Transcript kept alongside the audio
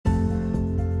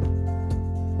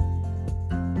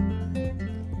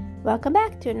Welcome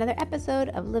back to another episode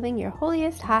of Living Your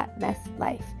Holiest Hot Mess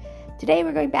Life. Today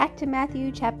we're going back to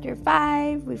Matthew chapter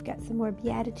 5. We've got some more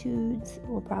Beatitudes.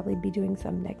 We'll probably be doing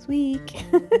some next week.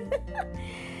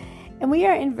 And we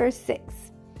are in verse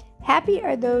 6. Happy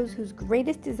are those whose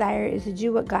greatest desire is to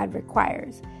do what God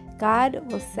requires.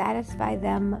 God will satisfy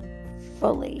them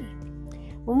fully.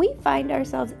 When we find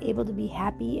ourselves able to be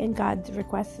happy in God's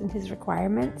requests and His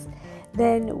requirements,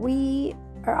 then we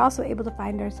are also able to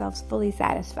find ourselves fully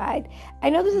satisfied. I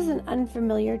know this is an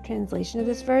unfamiliar translation of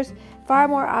this verse. Far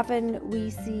more often we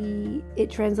see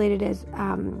it translated as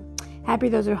happy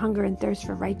those who hunger and thirst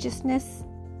for righteousness,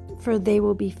 for they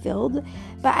will be filled.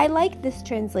 But I like this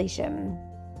translation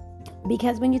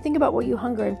because when you think about what you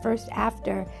hunger and thirst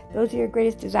after, those are your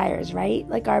greatest desires, right?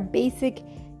 Like our basic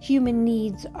human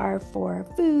needs are for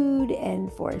food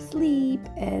and for sleep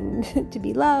and to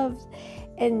be loved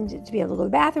and to be able to go to the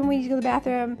bathroom when you need to go to the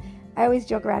bathroom. I always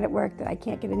joke around at work that I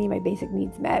can't get any of my basic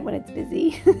needs met when it's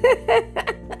busy.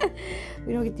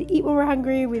 We don't get to eat when we're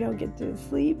hungry. We don't get to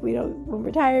sleep. When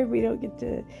we're tired, we don't get to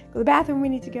go to the bathroom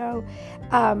when we need to go.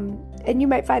 And you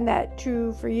might find that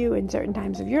true for you in certain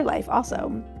times of your life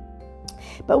also.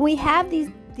 But when we have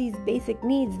these basic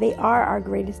needs, they are our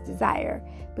greatest desire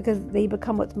because they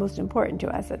become what's most important to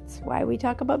us. That's why we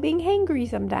talk about being hangry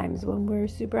sometimes when we're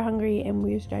super hungry and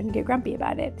we're starting to get grumpy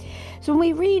about it. So when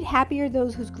we read, happy are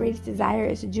those whose greatest desire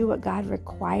is to do what God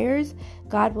requires,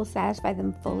 God will satisfy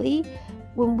them fully.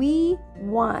 When we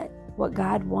want what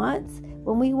God wants,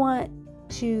 when we want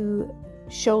to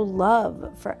show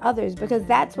love for others, because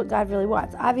that's what God really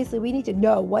wants. Obviously, we need to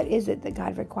know what is it that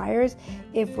God requires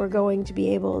if we're going to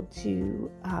be able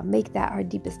to make that our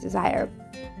deepest desire.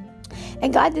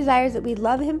 And God desires that we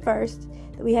love Him first,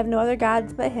 that we have no other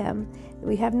gods but Him, that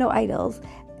we have no idols,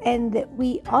 and that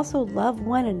we also love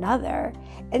one another.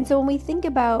 And so when we think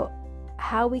about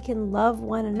how we can love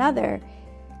one another,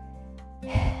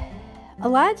 a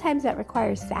lot of times that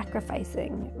requires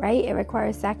sacrificing, right? It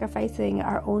requires sacrificing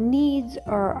our own needs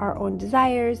or our own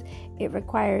desires. It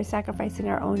requires sacrificing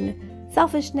our own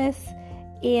selfishness.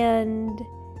 And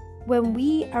when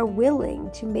we are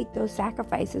willing to make those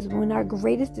sacrifices, when our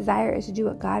greatest desire is to do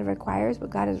what God requires,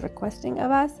 what God is requesting of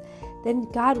us, then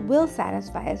God will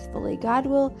satisfy us fully. God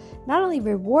will not only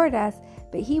reward us,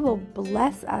 but He will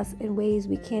bless us in ways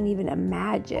we can't even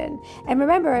imagine. And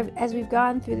remember, as we've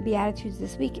gone through the Beatitudes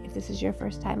this week, if this is your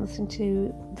first time listening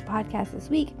to the podcast this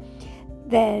week,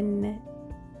 then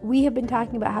we have been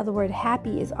talking about how the word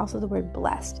happy is also the word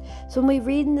blessed. So when we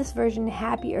read in this version,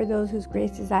 happy are those whose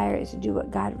greatest desire is to do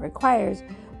what God requires,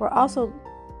 we're also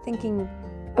reading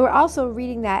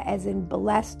that as in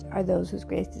blessed are those whose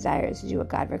greatest desire is to do what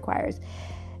God requires.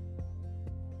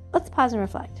 Let's pause and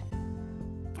reflect.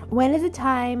 When is a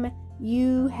time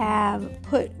you have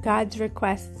put God's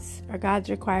requests or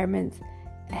God's requirements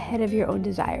ahead of your own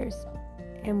desires?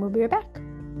 And we'll be right back.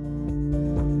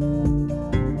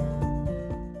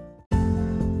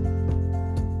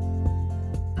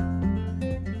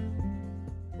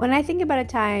 When I think about a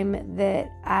time that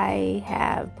I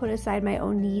have put aside my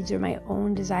own needs or my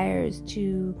own desires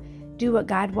to do what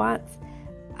God wants,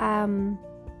 I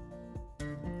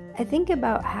think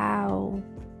about how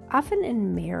often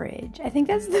in marriage, I think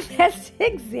that's the best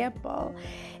example.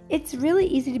 It's really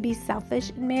easy to be selfish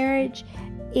in marriage,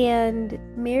 and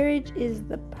marriage is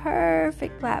the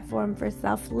perfect platform for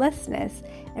selflessness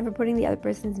and for putting the other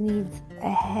person's needs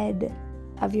ahead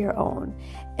of your own.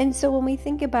 And so when we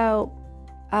think about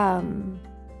in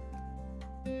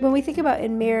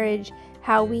marriage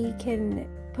how we can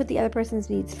put the other person's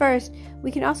needs first,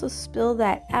 we can also spill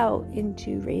that out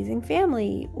into raising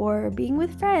family or being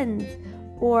with friends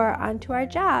or onto our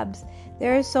jobs.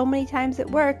 There are so many times at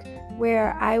work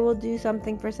where I will do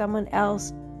something for someone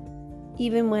else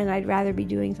even when I'd rather be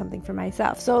doing something for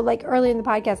myself. So like earlier in the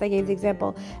podcast, I gave the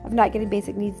example of not getting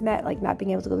basic needs met, like not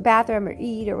being able to go to the bathroom or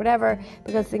eat or whatever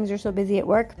because things are so busy at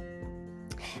work.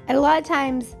 And a lot of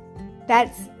times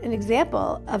that's an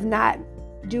example of not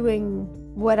doing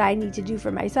what I need to do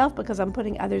for myself because I'm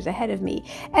putting others ahead of me.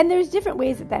 And there's different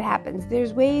ways that happens.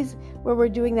 There's ways where we're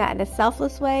doing that in a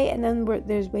selfless way, and then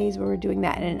there's ways where we're doing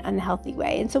that in an unhealthy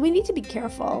way. And so we need to be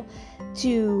careful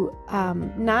to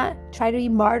not try to be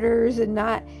martyrs and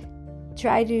not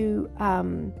try to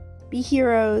be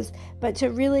heroes, but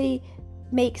to really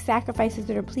make sacrifices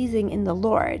that are pleasing in the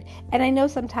Lord. And I know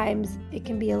sometimes it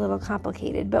can be a little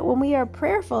complicated, but when we are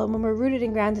prayerful and when we're rooted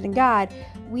and grounded in God,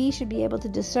 we should be able to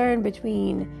discern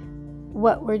between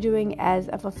what we're doing as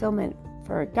a fulfillment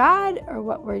for God or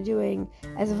what we're doing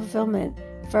as a fulfillment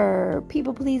for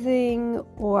people pleasing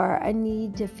or a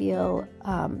need to feel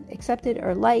accepted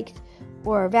or liked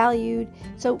or valued.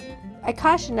 So I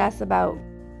caution us about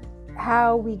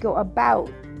how we go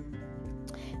about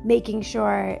making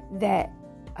sure that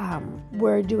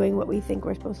we're doing what we think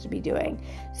we're supposed to be doing.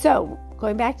 So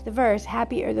going back to the verse,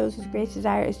 happy are those whose greatest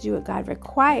desire is to do what God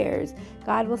requires.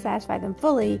 God will satisfy them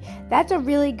fully. That's a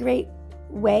really great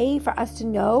way for us to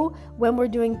know when we're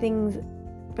doing things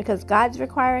because God's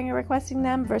requiring or requesting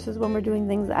them versus when we're doing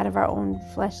things out of our own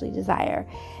fleshly desire.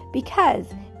 Because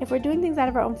if we're doing things out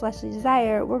of our own fleshly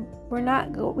desire,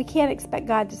 we can't expect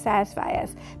God to satisfy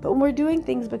us. But when we're doing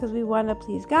things because we want to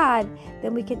please God,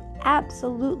 then we can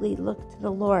absolutely look to the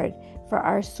Lord for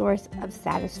our source of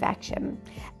satisfaction.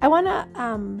 I want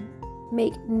to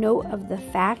make note of the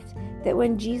fact that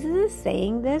when Jesus is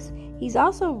saying this, he's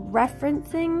also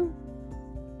referencing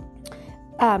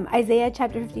Isaiah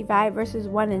chapter 55 verses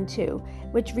 1 and 2,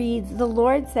 which reads, "The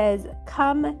Lord says,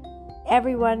 come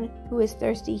everyone who is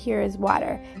thirsty, here is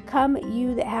water. Come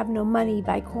you that have no money,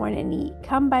 buy corn and eat.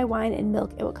 Come buy wine and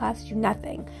milk, it will cost you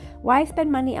nothing. Why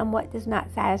spend money on what does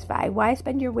not satisfy? Why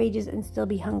spend your wages and still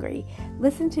be hungry?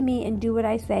 Listen to me and do what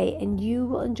I say, and you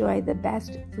will enjoy the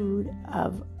best food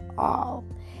of all."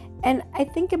 And I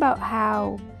think about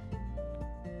how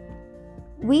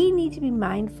we need to be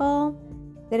mindful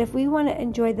that if we want to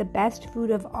enjoy the best food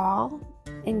of all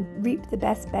and reap the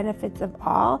best benefits of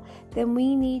all, then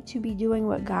we need to be doing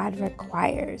what God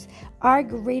requires. Our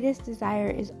greatest desire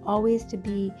is always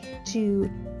to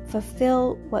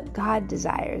fulfill what God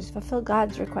desires, fulfill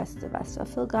God's requests of us,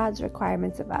 fulfill God's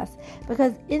requirements of us,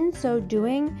 because in so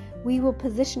doing, we will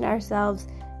position ourselves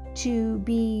to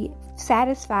be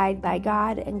satisfied by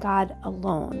God and God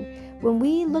alone. When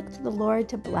we look to the Lord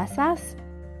to bless us,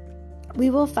 we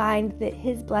will find that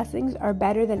his blessings are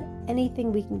better than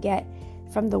anything we can get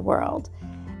from the world.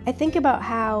 I think about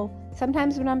how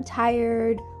sometimes when I'm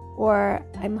tired or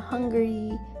I'm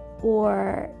hungry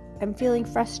or I'm feeling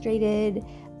frustrated,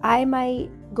 I might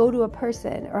go to a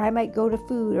person, or I might go to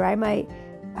food, or I might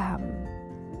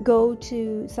go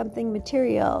to something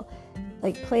material,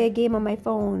 like play a game on my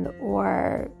phone,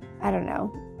 or I don't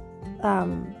know,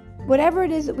 whatever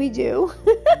it is that we do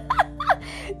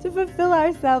to fulfill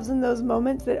ourselves in those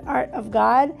moments that aren't of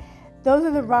God. Those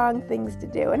are the wrong things to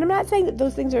do. And I'm not saying that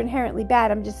those things are inherently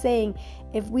bad. I'm just saying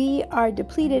if we are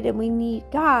depleted and we need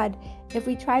God, if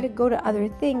we try to go to other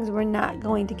things, we're not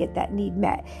going to get that need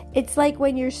met. It's like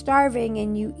when you're starving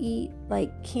and you eat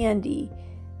like candy.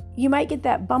 You might get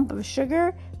that bump of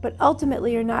sugar, but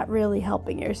ultimately you're not really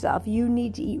helping yourself. You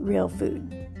need to eat real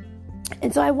food.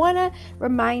 And so I want to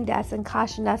remind us and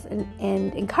caution us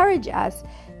and encourage us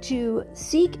to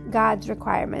seek God's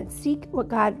requirements, seek what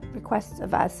God requests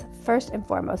of us first and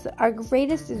foremost. Our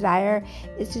greatest desire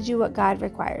is to do what God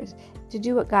requires, to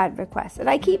do what God requests. And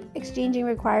I keep exchanging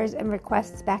requires and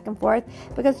requests back and forth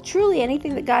because truly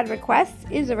anything that God requests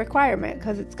is a requirement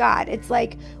because it's God. It's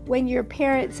like when your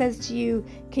parent says to you,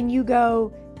 "Can you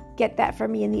go get that for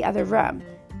me in the other room?"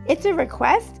 It's a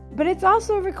request, but it's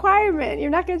also a requirement.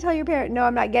 You're not going to tell your parent, "No,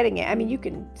 I'm not getting it." I mean, you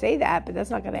can say that, but that's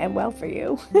not going to end well for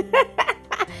you.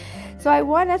 So I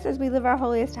want us, as we live our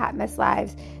holiest hot mess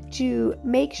lives, to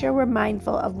make sure we're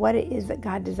mindful of what it is that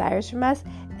God desires from us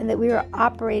and that we are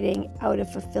operating out of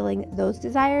fulfilling those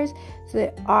desires so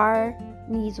that our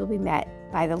needs will be met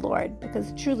by the Lord,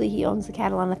 because truly he owns the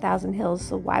cattle on 1,000 hills.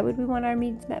 So why would we want our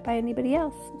needs met by anybody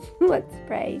else? Let's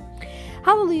pray.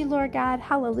 Hallelujah, Lord God.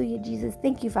 Hallelujah, Jesus.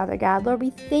 Thank you, Father God. Lord,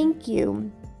 we thank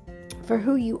you for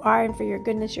who you are and for your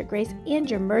goodness, your grace, and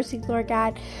your mercy, Lord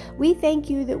God. We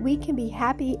thank you that we can be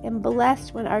happy and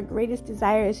blessed when our greatest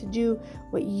desire is to do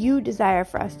what you desire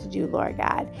for us to do, Lord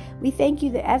God. We thank you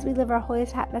that as we live our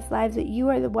holiest hot mess lives, that you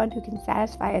are the one who can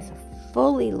satisfy us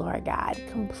fully, Lord God,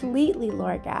 completely,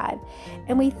 Lord God.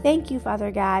 And we thank you, Father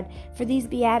God, for these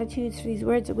beatitudes, for these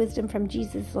words of wisdom from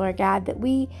Jesus, Lord God, that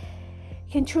we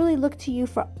can truly look to you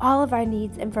for all of our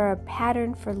needs and for a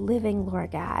pattern for living,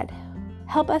 Lord God.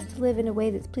 Help us to live in a way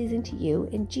that's pleasing to you.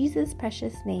 In Jesus'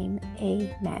 precious name,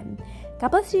 amen. God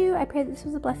bless you. I pray that this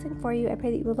was a blessing for you. I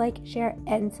pray that you will like, share,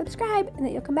 and subscribe, and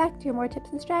that you'll come back to hear more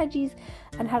tips and strategies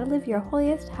on how to live your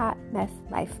holiest hot mess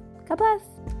life. God bless.